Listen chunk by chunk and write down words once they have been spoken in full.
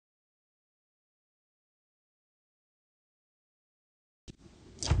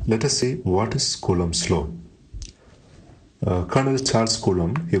Let us see what is Coulomb's law. Colonel Charles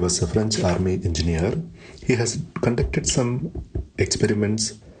Coulomb, he was a French army engineer. He has conducted some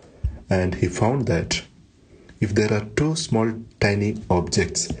experiments and he found that if there are two small tiny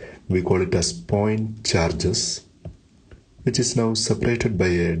objects, we call it as point charges, which is now separated by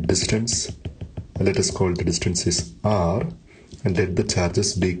a distance. Let us call the distance is r, and let the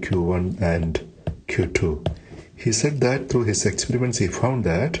charges be q1 and q2. He said that through his experiments he found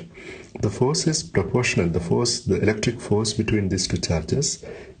that the force is proportional. The electric force between these two charges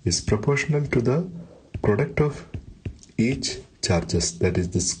is proportional to the product of each charges, that is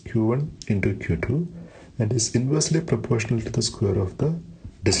this q1 into q2, and is inversely proportional to the square of the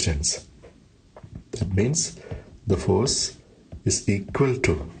distance. That means the force is equal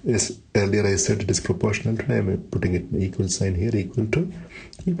to, earlier I said it is proportional to, I am putting it in equal sign here, equal to,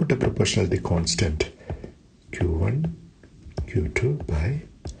 we put a proportionality constant, q1 q2 by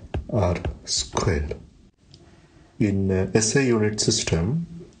r square. In SI unit system,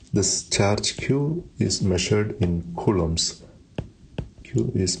 this charge q is measured in coulombs.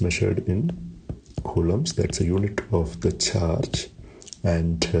 Q is measured in coulombs, that's a unit of the charge,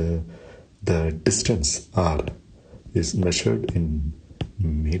 and the distance r is measured in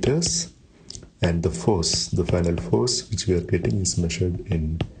meters, and the force, the final force which we are getting, is measured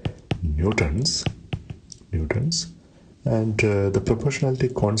in newtons, and the proportionality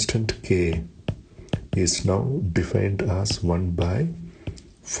constant k is now defined as 1 by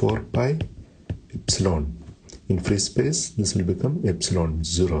 4 pi epsilon. In free space this will become epsilon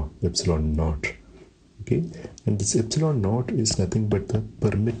 0, epsilon naught. Okay, and this epsilon naught is nothing but the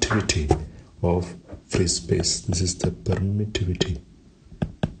permittivity of free space. This is the permittivity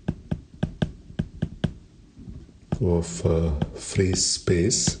of free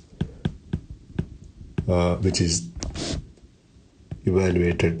space, which is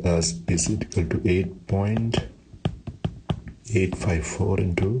evaluated as is equal to 8.854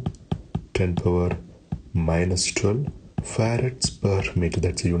 into 10 power minus 12 farads per meter.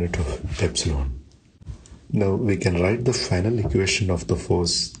 That's a unit of epsilon. Now we can write the final equation of the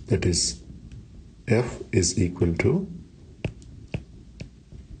force, that is F is equal to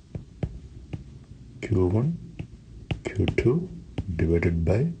Q1 Q2 divided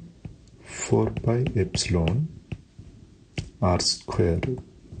by 4 pi epsilon r squared.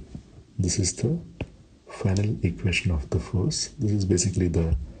 This is the final equation of the force. This is basically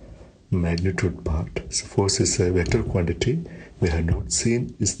the magnitude part. So force is a vector quantity. We have not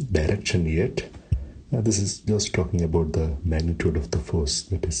seen its direction yet. This is just talking about the magnitude of the force,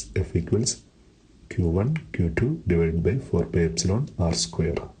 that is F equals Q1 Q2 divided by 4 pi epsilon r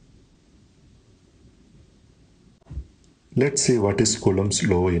square. Let's see what is Coulomb's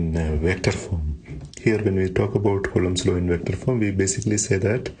law in vector form. Here when we talk about Coulomb's law in vector form, we basically say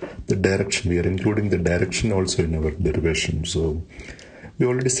that the direction, we are including the direction also in our derivation. So we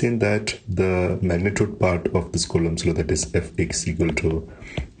already seen that the magnitude part of this Coulomb's law, that is F is equal to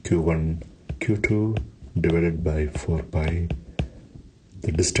Q1 Q2 divided by 4 pi,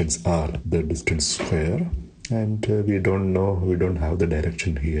 the distance r, the distance square, and we don't have the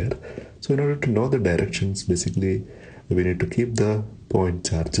direction here. So in order to know the directions, basically we need to keep the point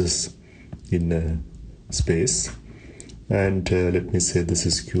charges in space, and let me say this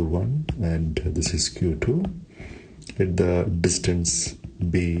is q1 and this is q2. Let the distance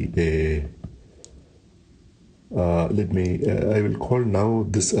be a I will call now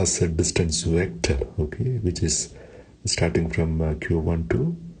this as a distance vector, okay, which is starting from q1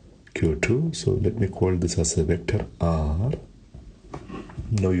 to q2. So let me call this as a vector r.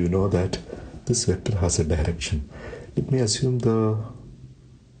 Now you know that this vector has a direction. Let me assume the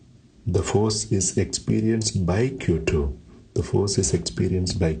force is experienced by q2. The force is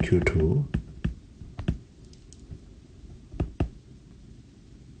experienced by q2.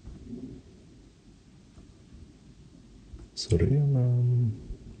 Sorry,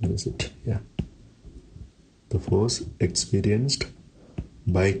 where is it? Yeah. The force experienced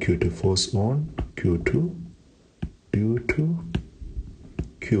by q2, force on q2 due to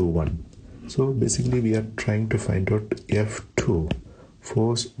q1. So basically we are trying to find out F2,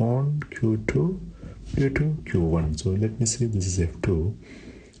 force on q2 due to q1. So let me say this is F2.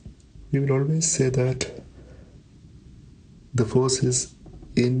 We will always say that the force is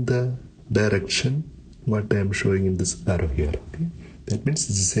in the direction what I am showing in this arrow here. Okay? That means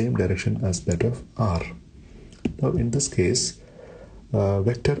it's the same direction as that of r. Now in this case,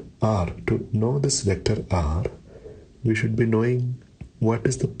 vector r, to know this vector r, we should be knowing what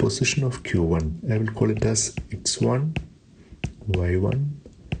is the position of q1. I will call it as x1, y1,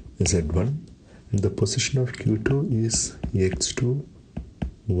 z1, and the position of q2 is x2,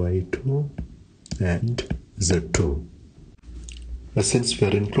 y2 and z2. Since we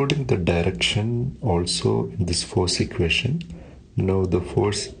are including the direction also in this force equation, now the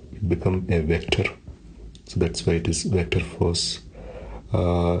force become a vector. So that's why it is vector force.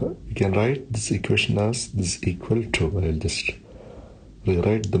 You can write this equation as this is equal to, I'll just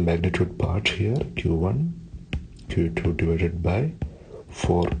rewrite the magnitude part here, q1 q2 divided by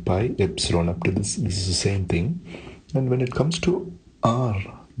 4 pi epsilon up to this is the same thing. And when it comes to r,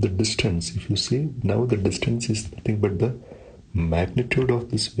 the distance, if you see, now the distance is nothing but the magnitude of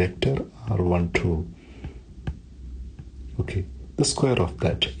this vector r12. Okay, the square of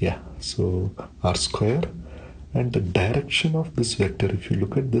that, yeah, so r square. And the direction of this vector, if you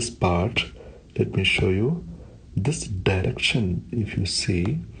look at this part, let me show you this direction. If you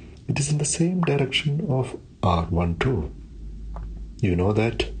see, it is in the same direction of r12. You know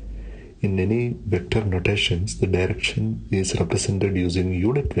that in any vector notations, the direction is represented using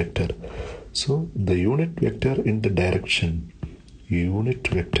unit vector. So the unit vector in the direction, unit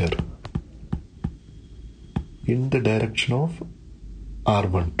vector in the direction of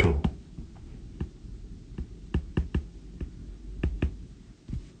r12.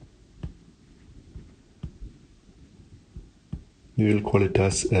 We will call it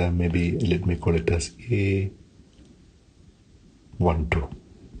as, maybe let me call it as A12.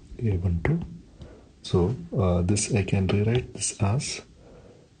 A12. So this I can rewrite this as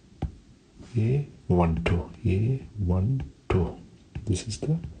A12. A12. This is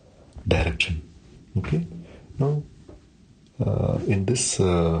the direction. Okay. Now in this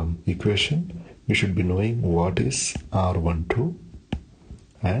equation, we should be knowing what is R12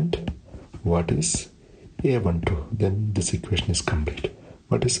 and what is A12. Then this equation is complete.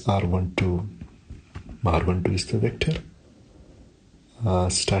 What is R12? R12 is the vector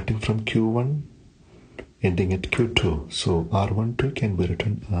starting from Q1 ending at Q2. So R12 can be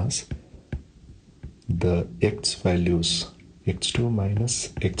written as the x values, x2 minus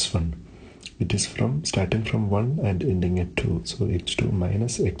x1. It is from starting from 1 and ending at 2. So x2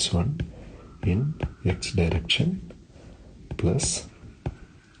 minus x1 in x direction plus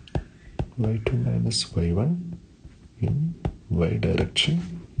y2 minus y1 in y direction,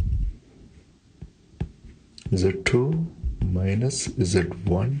 z2 minus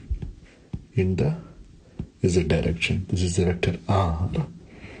z1 in the z direction. This is the vector r.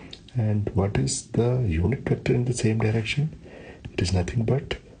 And what is the unit vector in the same direction? It is nothing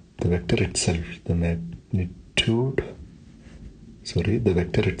but the vector itself, the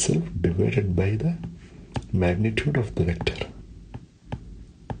vector itself divided by the magnitude of the vector.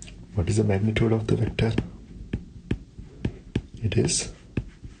 What is the magnitude of the vector? It is,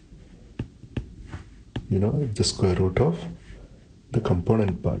 the square root of the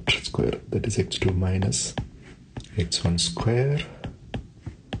component part square, that is x2 minus x1 square,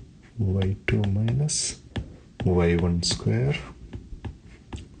 y2 minus y1 square,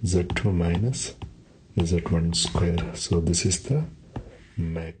 z2 minus z1 square. So this is the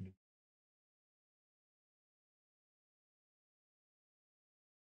magnitude.